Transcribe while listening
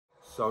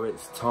So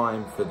it's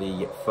time for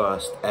the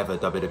first ever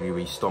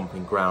WWE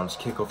Stomping Grounds.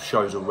 Kickoff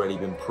show's already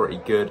been pretty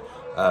good.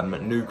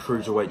 New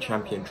Cruiserweight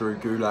Champion Drew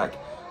Gulak.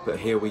 But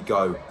here we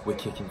go. We're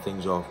kicking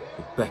things off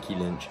with Becky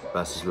Lynch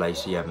versus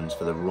Lacey Evans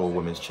for the Raw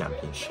Women's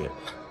Championship.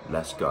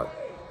 Let's go.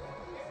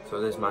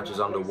 So this match is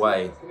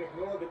underway.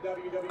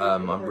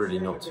 I'm really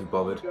not too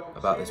bothered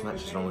about this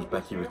match as long as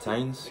Becky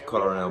retains.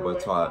 Collar and elbow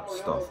tie to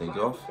start things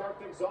off.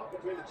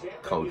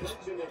 Cole just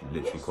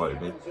literally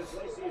quoted me.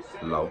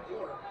 Lol.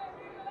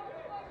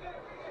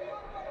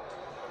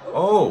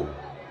 Oh!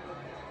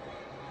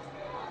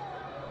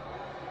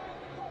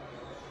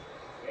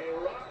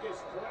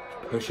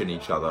 Pushing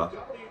each other.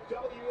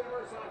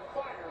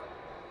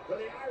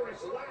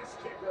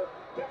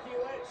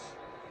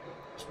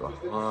 It's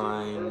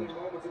behind.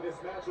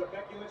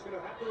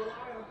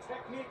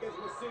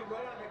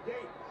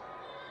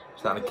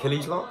 Is that an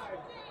Achilles lock?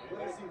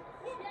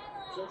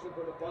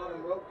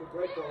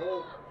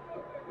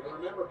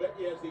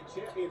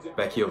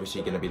 Becky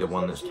obviously going to be the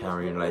one that's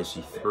carrying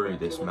Lacey through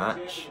this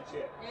match.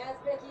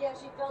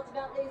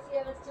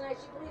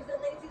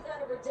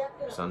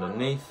 It's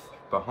underneath,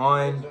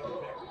 behind.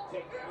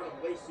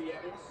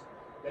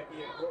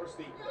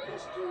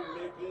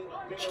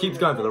 She keeps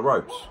going for the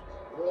ropes.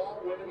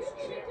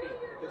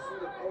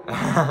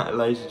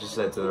 Lacey just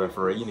said to the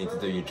referee, you need to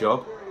do your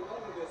job.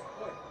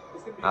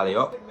 Alley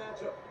up.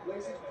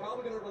 Lacey's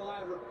probably going to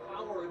rely on her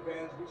power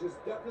advantage, which is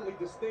definitely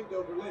distinct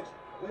over Lynch.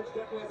 Lynch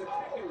definitely has a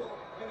technical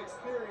and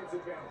experience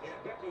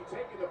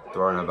advantage.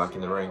 Throwing her back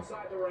in the ring.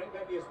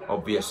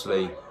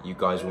 Obviously, you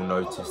guys will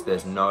notice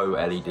there's no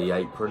LED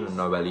apron and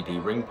no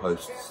LED ring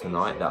posts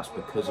tonight. That's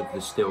because of the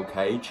steel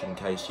cage, in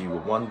case you were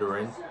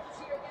wondering.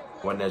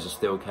 When there's a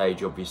steel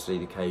cage, obviously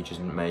the cage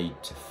isn't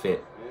made to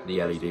fit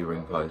the LED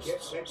ring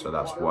posts. So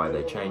that's why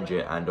they change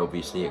it, and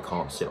obviously it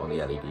can't sit on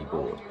the LED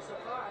board.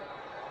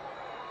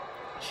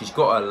 She's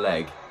got her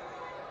leg.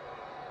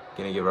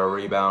 Gonna give her a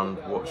rebound.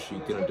 What's she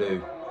gonna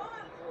do?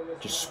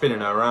 Just spinning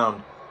her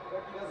around.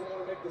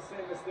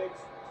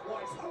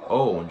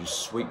 Oh, and just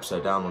sweeps her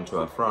down onto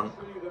her front.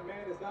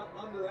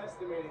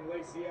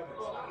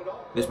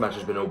 This match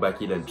has been all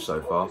Becky Lynch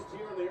so far.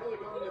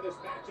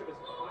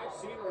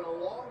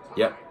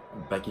 Yep,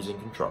 Becky's in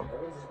control.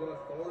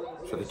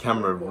 So the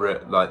camera,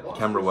 the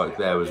camera work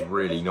there was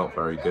really not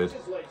very good.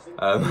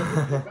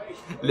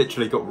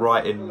 Literally got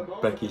right in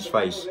Becky's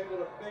face.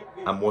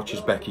 And watches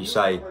Becky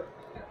say,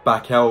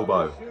 back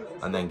elbow.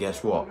 And then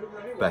guess what?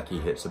 Becky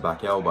hits the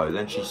back elbow.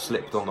 Then she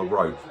slipped on the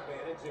rope.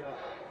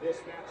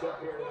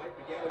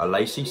 A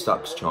Lacey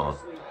sucks chant.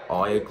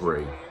 I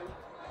agree.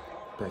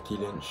 Becky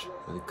Lynch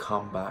with a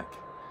comeback.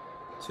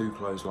 2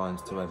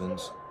 clotheslines to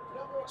Evans.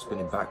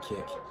 Spinning back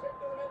kick.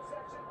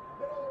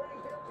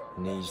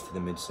 Knees to the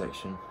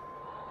midsection.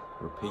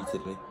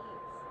 Repeatedly.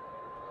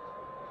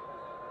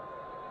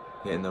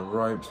 Hitting the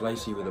ropes.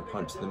 Lacey with a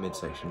punch to the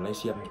midsection.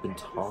 Lacey Evans been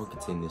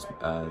targeting this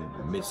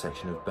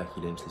midsection of Becky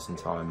Lynch this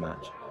entire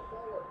match.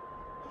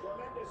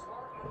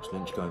 Watch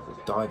Lynch going for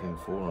a diving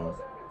forearm.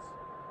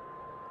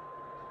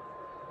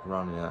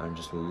 Running out and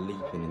just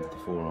leaping into the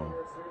forearm.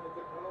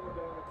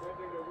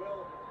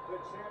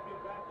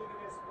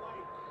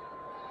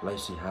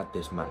 Lacey had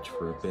this match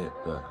for a bit,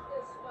 but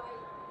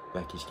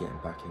Becky's getting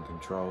back in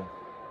control.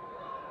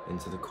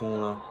 Into the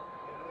corner.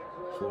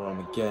 Forearm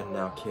again,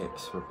 now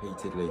kicks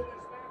repeatedly.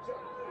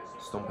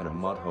 Stomping a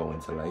mud hole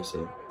into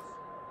Lacey.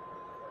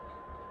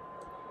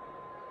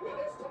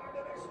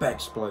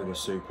 Exploder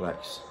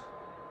suplex.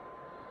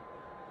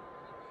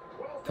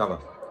 Cover.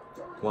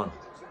 1,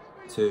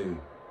 2.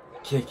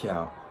 Kick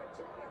out.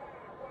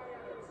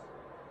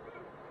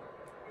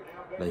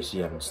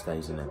 Lacey Evans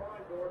stays in it.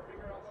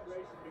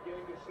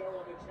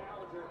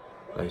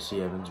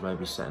 Lacey Evans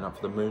maybe setting up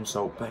for the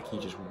moonsault. Becky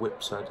just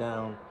whips her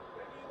down.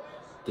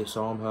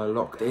 Disarm her.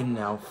 Locked in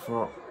now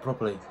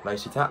properly.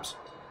 Lacey taps.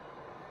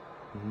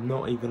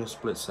 Not even a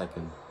split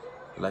second.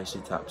 Lacey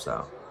taps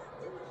out.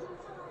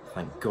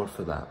 Thank God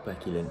for that.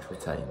 Becky Lynch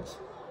retains.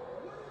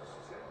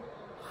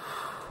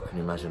 Can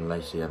you imagine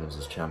Lacey Evans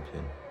as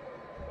champion?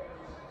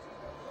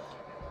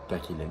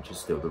 Becky Lynch is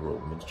still the Raw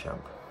Women's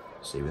Champ.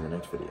 See you in the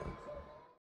next video.